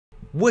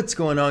What's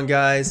going on,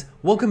 guys?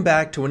 Welcome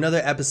back to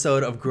another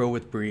episode of Grow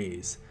with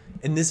Breeze.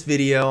 In this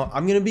video,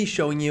 I'm going to be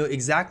showing you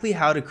exactly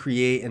how to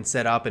create and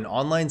set up an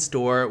online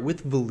store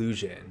with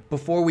Volusion.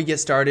 Before we get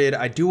started,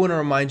 I do want to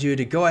remind you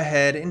to go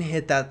ahead and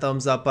hit that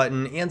thumbs up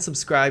button and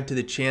subscribe to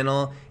the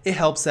channel. It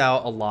helps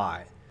out a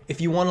lot.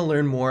 If you want to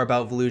learn more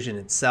about Volusion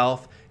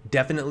itself,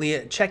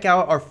 definitely check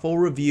out our full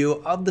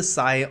review of the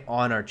site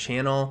on our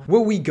channel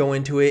where we go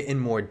into it in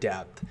more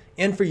depth.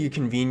 And for your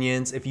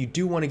convenience, if you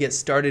do want to get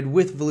started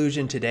with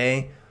Volusion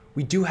today,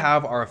 we do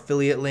have our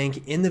affiliate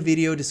link in the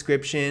video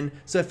description.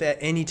 So if at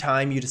any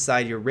time you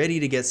decide you're ready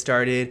to get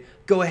started,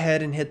 go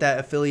ahead and hit that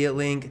affiliate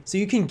link so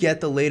you can get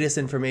the latest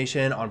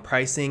information on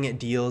pricing,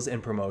 deals,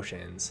 and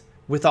promotions.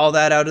 With all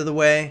that out of the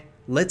way,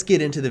 let's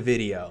get into the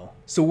video.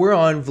 So we're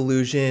on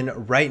Volusion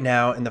right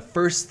now, and the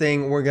first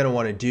thing we're going to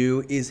want to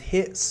do is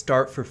hit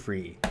start for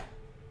free.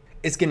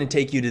 It's going to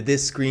take you to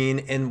this screen,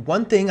 and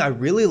one thing I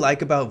really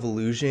like about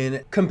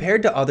Volusion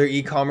compared to other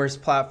e-commerce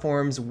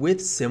platforms with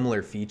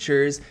similar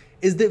features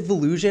is that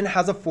Volusion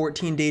has a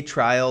 14-day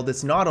trial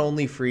that's not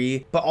only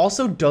free, but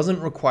also doesn't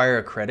require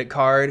a credit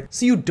card,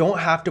 so you don't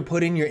have to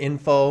put in your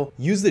info,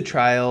 use the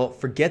trial,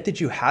 forget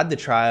that you had the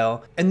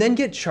trial, and then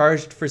get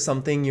charged for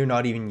something you're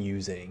not even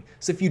using.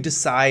 So if you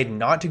decide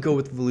not to go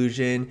with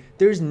Volusion,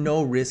 there's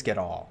no risk at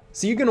all.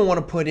 So you're going to want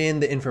to put in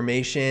the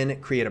information,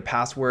 create a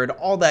password,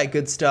 all that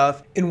good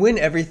stuff, and when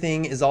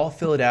everything is all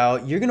filled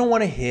out, you're going to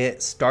want to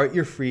hit start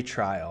your free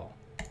trial.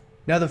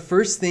 Now, the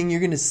first thing you're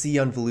going to see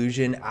on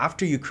Volusion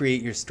after you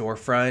create your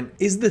storefront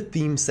is the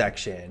theme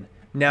section.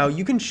 Now,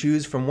 you can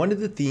choose from one of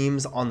the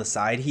themes on the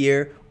side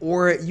here,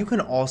 or you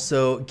can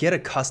also get a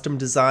custom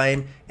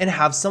design and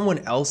have someone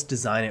else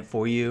design it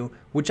for you,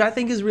 which I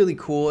think is really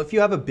cool if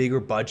you have a bigger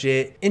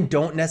budget and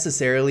don't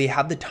necessarily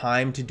have the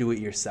time to do it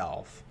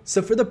yourself.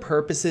 So for the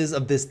purposes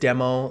of this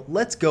demo,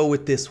 let's go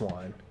with this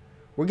one.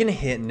 We're going to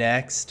hit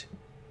next.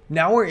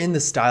 Now we're in the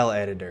style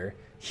editor.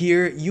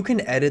 Here, you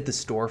can edit the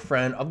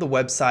storefront of the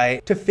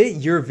website to fit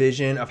your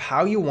vision of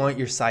how you want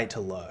your site to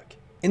look.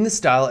 In the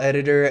style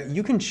editor,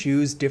 you can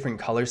choose different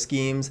color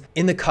schemes.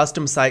 In the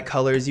custom site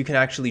colors, you can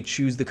actually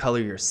choose the color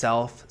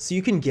yourself, so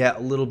you can get a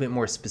little bit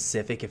more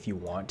specific if you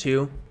want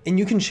to. And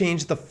you can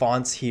change the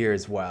fonts here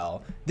as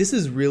well. This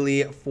is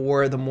really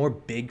for the more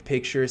big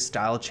picture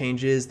style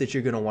changes that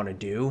you're going to want to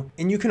do.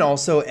 And you can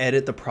also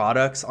edit the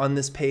products on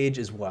this page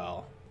as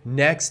well.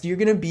 Next, you're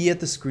going to be at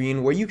the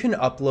screen where you can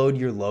upload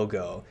your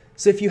logo.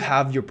 So if you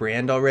have your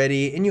brand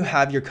already and you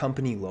have your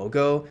company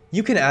logo,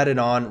 you can add it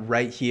on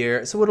right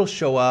here. So it'll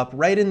show up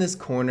right in this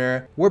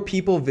corner where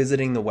people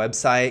visiting the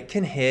website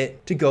can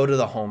hit to go to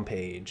the home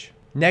page.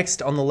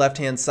 Next, on the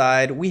left-hand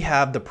side, we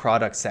have the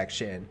product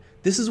section.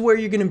 This is where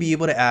you're going to be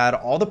able to add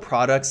all the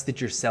products that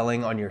you're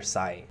selling on your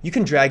site. You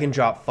can drag and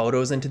drop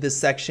photos into this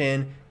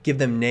section, give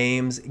them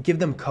names, give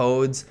them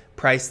codes,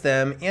 price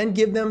them, and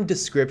give them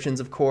descriptions,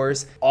 of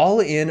course,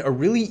 all in a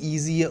really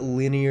easy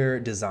linear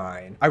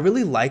design. I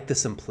really like the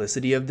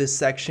simplicity of this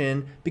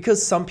section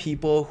because some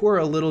people who are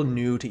a little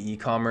new to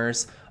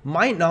e-commerce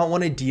might not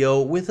want to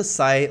deal with a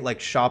site like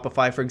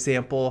Shopify, for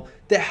example,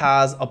 that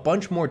has a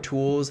bunch more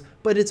tools,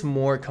 but it's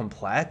more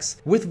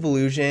complex. With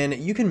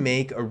Volusion, you can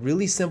make a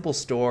really simple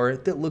store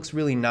that looks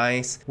really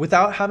nice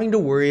without having to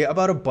worry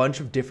about a bunch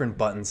of different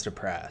buttons to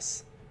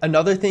press.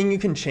 Another thing you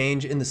can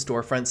change in the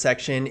storefront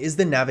section is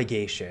the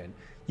navigation.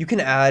 You can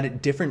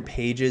add different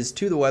pages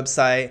to the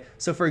website.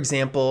 So for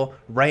example,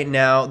 right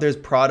now there's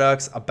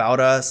products, about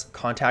us,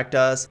 contact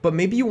us, but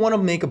maybe you want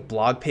to make a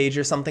blog page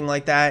or something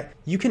like that.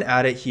 You can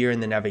add it here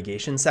in the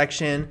navigation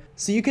section.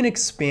 So you can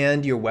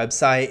expand your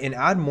website and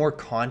add more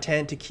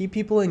content to keep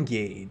people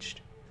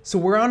engaged. So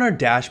we're on our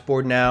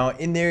dashboard now,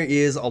 and there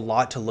is a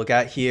lot to look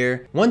at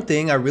here. One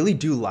thing I really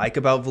do like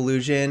about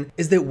Volusion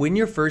is that when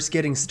you're first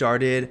getting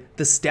started,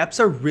 the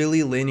steps are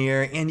really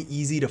linear and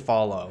easy to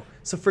follow.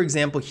 So for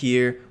example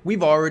here,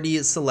 we've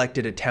already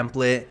selected a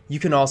template.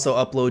 You can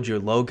also upload your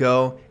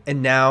logo,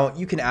 and now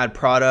you can add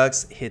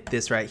products, hit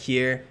this right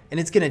here, and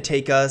it's gonna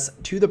take us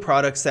to the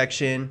product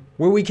section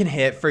where we can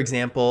hit, for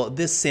example,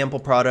 this sample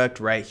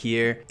product right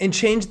here and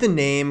change the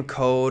name,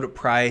 code,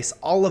 price,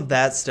 all of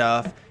that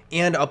stuff,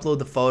 and upload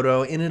the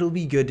photo, and it'll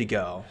be good to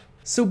go.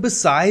 So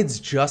besides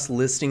just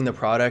listing the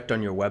product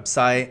on your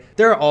website,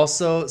 there are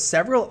also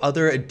several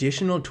other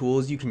additional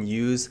tools you can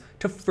use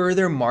to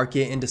further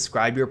market and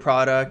describe your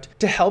product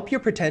to help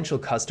your potential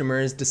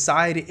customers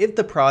decide if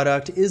the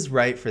product is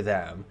right for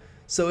them.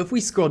 So if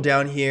we scroll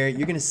down here,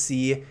 you're gonna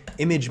see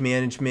image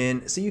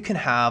management, so you can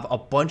have a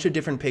bunch of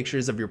different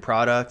pictures of your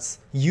products.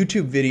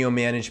 YouTube video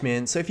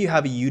management, so if you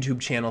have a YouTube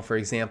channel, for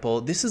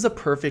example, this is a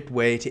perfect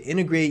way to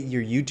integrate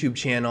your YouTube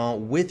channel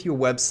with your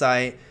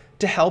website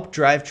to help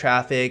drive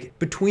traffic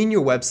between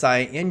your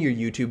website and your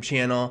YouTube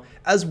channel,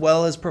 as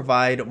well as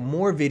provide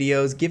more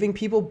videos giving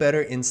people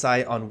better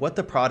insight on what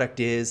the product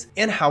is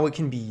and how it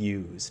can be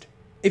used.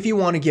 If you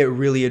want to get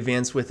really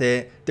advanced with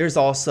it, there's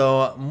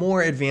also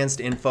more advanced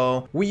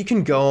info where you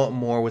can go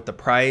more with the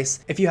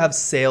price if you have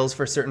sales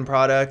for certain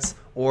products,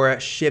 or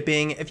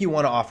shipping if you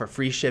want to offer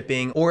free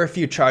shipping, or if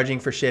you're charging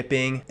for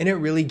shipping. And it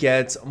really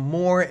gets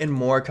more and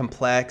more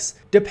complex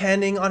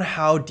depending on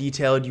how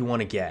detailed you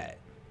want to get.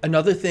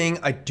 Another thing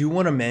I do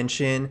want to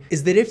mention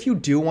is that if you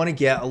do want to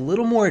get a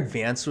little more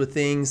advanced with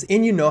things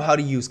and you know how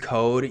to use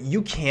code,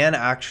 you can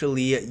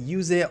actually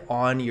use it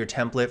on your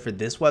template for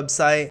this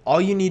website.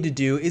 All you need to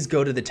do is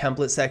go to the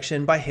template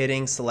section by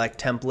hitting select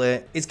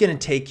template. It's going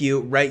to take you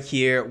right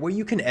here where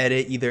you can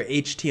edit either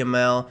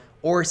HTML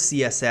or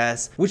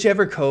CSS,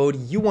 whichever code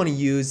you want to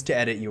use to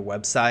edit your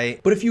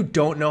website. But if you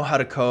don't know how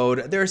to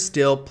code, there are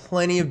still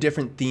plenty of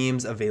different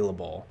themes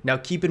available. Now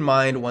keep in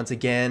mind, once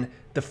again,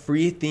 the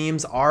free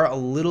themes are a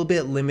little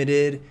bit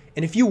limited,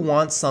 and if you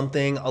want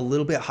something a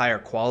little bit higher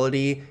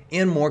quality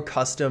and more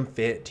custom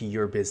fit to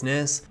your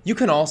business, you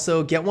can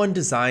also get one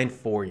designed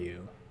for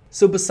you.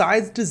 So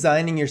besides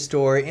designing your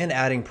store and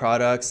adding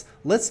products,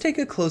 let's take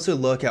a closer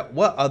look at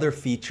what other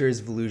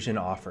features Volusion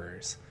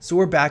offers. So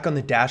we're back on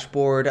the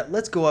dashboard.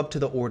 Let's go up to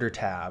the order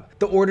tab.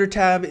 The order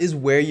tab is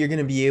where you're going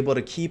to be able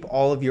to keep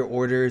all of your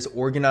orders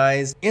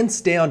organized and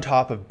stay on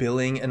top of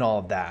billing and all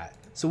of that.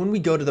 So when we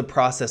go to the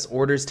process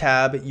orders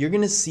tab, you're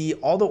going to see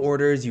all the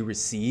orders you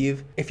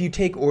receive. If you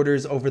take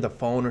orders over the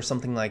phone or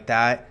something like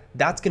that,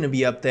 that's going to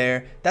be up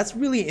there. That's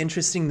really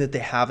interesting that they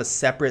have a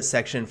separate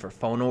section for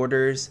phone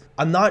orders.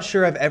 I'm not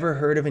sure I've ever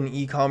heard of an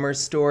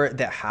e-commerce store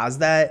that has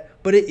that,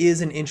 but it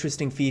is an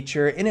interesting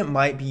feature and it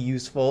might be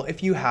useful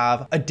if you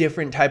have a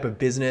different type of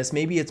business.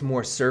 Maybe it's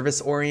more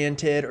service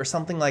oriented or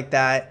something like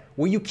that,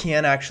 where you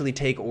can actually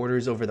take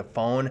orders over the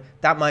phone.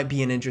 That might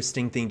be an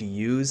interesting thing to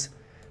use.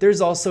 There's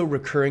also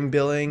recurring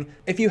billing.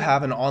 If you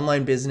have an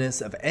online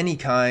business of any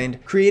kind,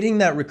 creating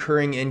that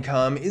recurring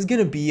income is going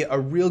to be a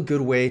real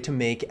good way to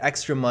make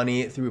extra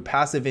money through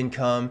passive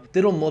income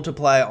that'll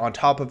multiply on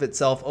top of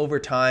itself over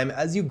time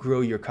as you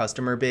grow your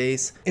customer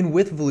base. And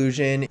with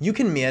Volusion, you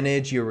can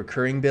manage your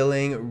recurring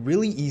billing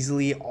really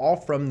easily all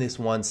from this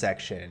one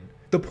section.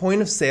 The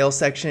point of sale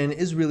section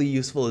is really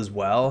useful as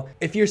well.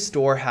 If your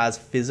store has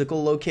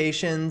physical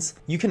locations,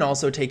 you can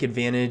also take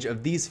advantage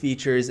of these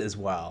features as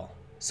well.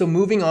 So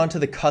moving on to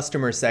the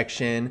customer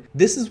section,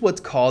 this is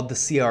what's called the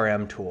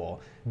CRM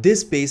tool.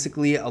 This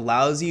basically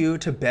allows you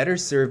to better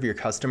serve your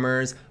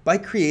customers by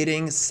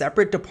creating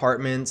separate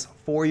departments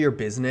for your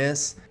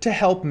business to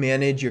help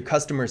manage your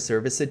customer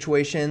service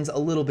situations a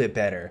little bit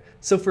better.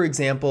 So for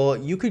example,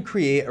 you could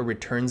create a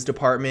returns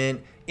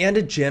department and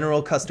a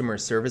general customer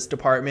service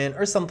department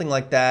or something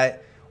like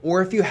that.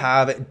 Or if you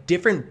have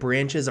different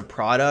branches of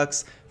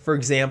products, for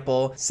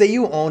example, say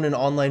you own an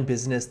online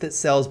business that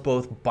sells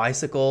both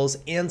bicycles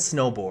and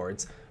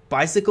snowboards.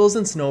 Bicycles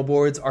and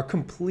snowboards are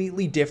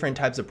completely different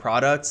types of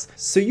products,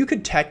 so you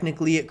could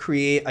technically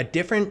create a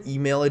different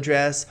email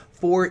address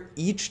for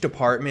each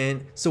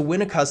department, so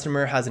when a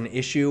customer has an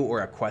issue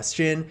or a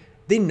question,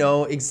 they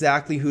know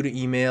exactly who to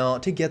email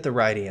to get the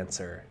right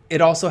answer.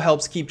 It also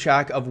helps keep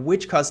track of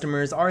which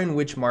customers are in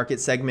which market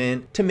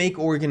segment to make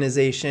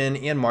organization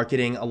and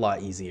marketing a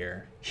lot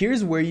easier.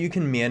 Here's where you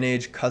can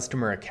manage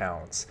customer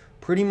accounts.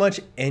 Pretty much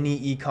any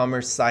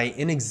e-commerce site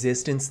in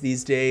existence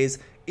these days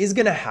is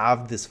going to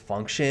have this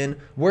function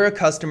where a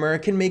customer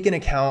can make an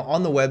account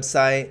on the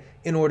website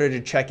in order to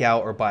check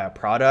out or buy a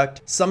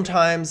product.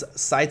 Sometimes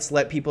sites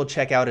let people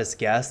check out as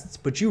guests,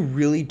 but you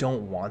really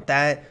don't want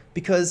that,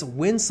 because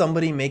when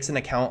somebody makes an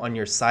account on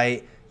your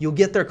site, you'll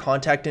get their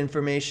contact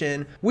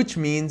information, which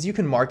means you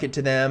can market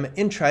to them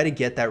and try to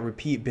get that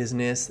repeat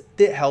business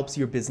that helps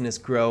your business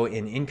grow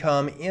in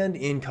income and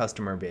in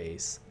customer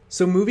base.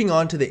 So moving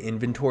on to the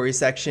inventory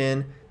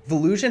section,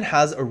 Volusion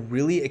has a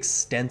really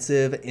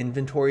extensive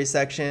inventory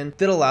section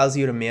that allows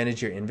you to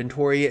manage your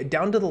inventory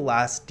down to the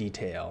last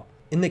detail.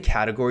 In the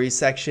categories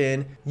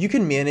section, you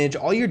can manage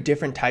all your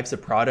different types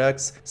of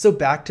products. So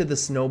back to the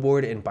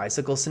snowboard and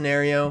bicycle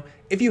scenario,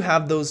 if you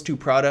have those two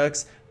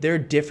products, there are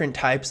different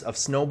types of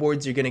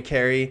snowboards you're going to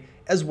carry,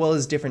 as well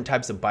as different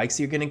types of bikes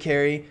you're going to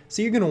carry.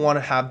 So you're going to want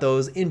to have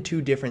those in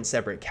two different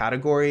separate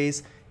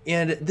categories.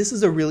 And this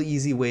is a really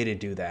easy way to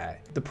do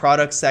that. The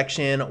products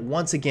section,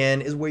 once again,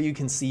 is where you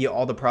can see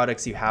all the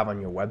products you have on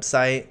your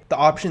website. The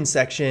options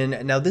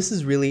section, now this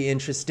is really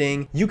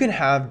interesting. You can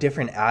have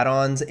different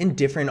add-ons and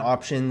different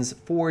options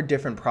for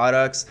different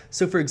products.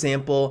 So for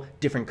example,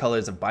 different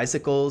colors of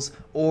bicycles,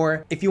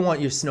 or if you want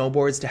your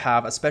snowboards to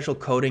have a special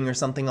coating or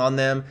something on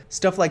them,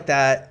 stuff like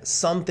that.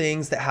 Some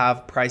things that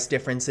have price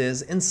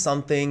differences and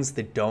some things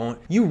that don't.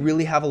 You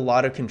really have a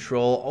lot of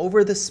control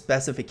over the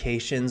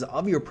specifications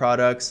of your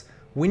products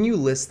when you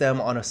list them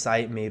on a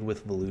site made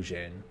with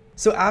Volusion.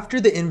 So after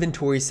the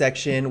inventory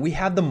section, we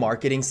have the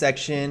marketing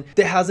section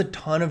that has a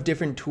ton of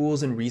different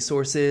tools and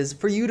resources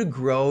for you to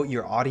grow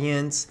your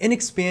audience and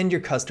expand your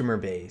customer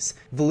base.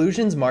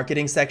 Volusion's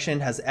marketing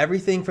section has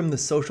everything from the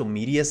social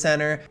media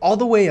center all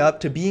the way up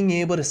to being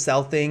able to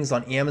sell things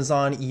on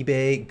Amazon,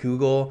 eBay,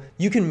 Google.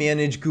 You can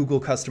manage Google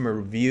customer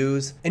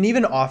reviews and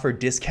even offer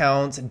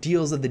discounts,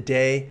 deals of the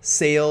day,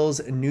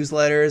 sales,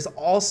 newsletters,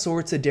 all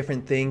sorts of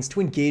different things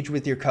to engage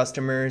with your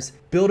customers,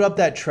 build up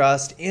that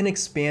trust, and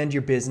expand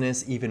your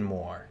business even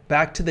more.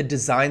 Back to the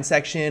design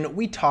section,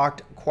 we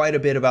talked quite a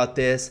bit about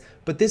this,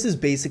 but this is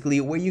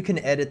basically where you can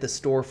edit the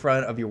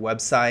storefront of your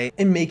website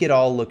and make it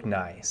all look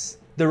nice.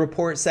 The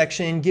report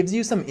section gives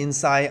you some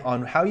insight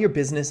on how your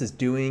business is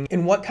doing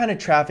and what kind of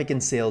traffic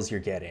and sales you're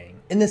getting.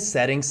 In the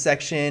settings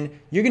section,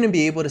 you're going to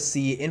be able to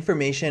see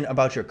information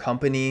about your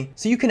company,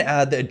 so you can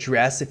add the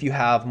address if you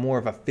have more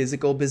of a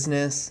physical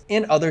business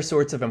and other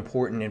sorts of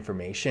important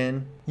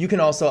information. You can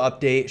also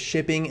update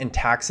shipping and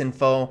tax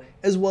info,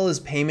 as well as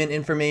payment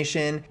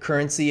information,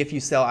 currency if you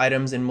sell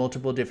items in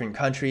multiple different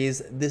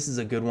countries, this is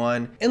a good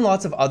one, and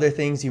lots of other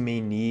things you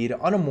may need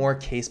on a more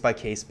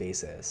case-by-case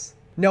basis.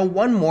 Now,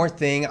 one more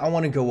thing I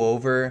want to go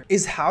over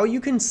is how you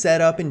can set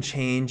up and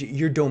change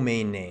your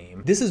domain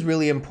name. This is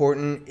really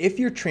important if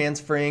you're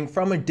transferring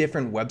from a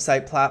different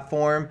website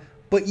platform,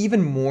 but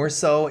even more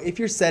so if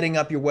you're setting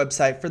up your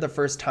website for the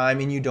first time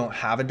and you don't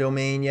have a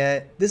domain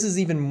yet. This is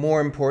even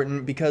more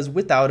important because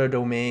without a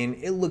domain,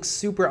 it looks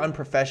super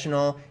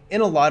unprofessional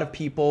and a lot of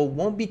people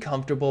won't be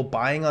comfortable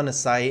buying on a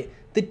site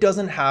that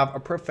doesn't have a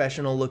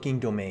professional looking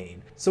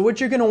domain. So what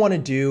you're going to want to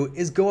do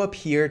is go up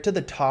here to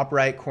the top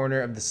right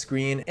corner of the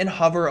screen and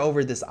hover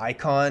over this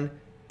icon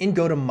and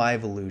go to My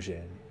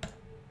Volusion.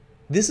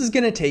 This is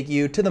going to take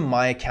you to the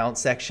My Account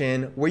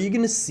section where you're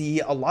going to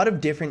see a lot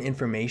of different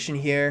information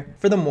here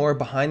for the more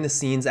behind the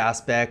scenes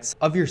aspects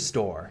of your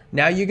store.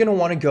 Now you're going to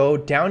want to go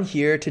down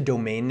here to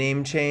domain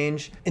name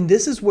change, and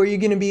this is where you're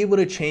going to be able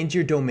to change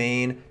your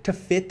domain to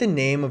fit the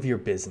name of your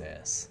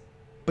business.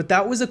 But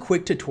that was a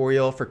quick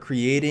tutorial for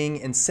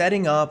creating and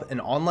setting up an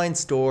online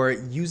store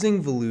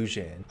using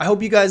Volusion. I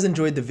hope you guys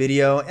enjoyed the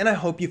video and I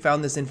hope you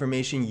found this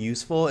information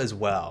useful as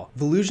well.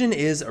 Volusion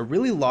is a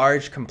really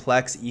large,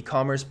 complex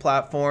e-commerce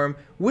platform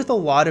with a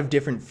lot of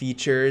different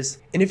features.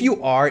 And if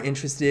you are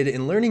interested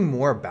in learning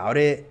more about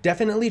it,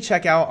 definitely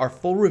check out our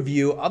full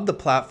review of the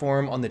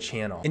platform on the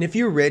channel. And if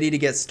you're ready to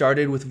get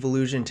started with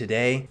Volusion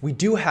today, we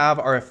do have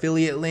our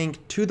affiliate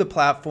link to the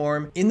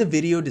platform in the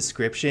video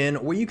description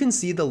where you can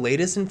see the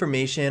latest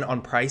information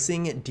on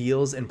pricing,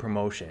 deals, and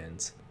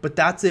promotions. But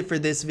that's it for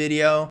this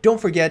video.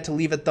 Don't forget to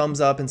leave a thumbs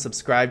up and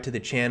subscribe to the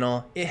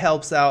channel. It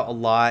helps out a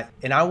lot,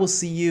 and I will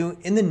see you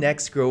in the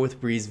next Grow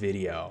with Breeze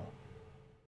video.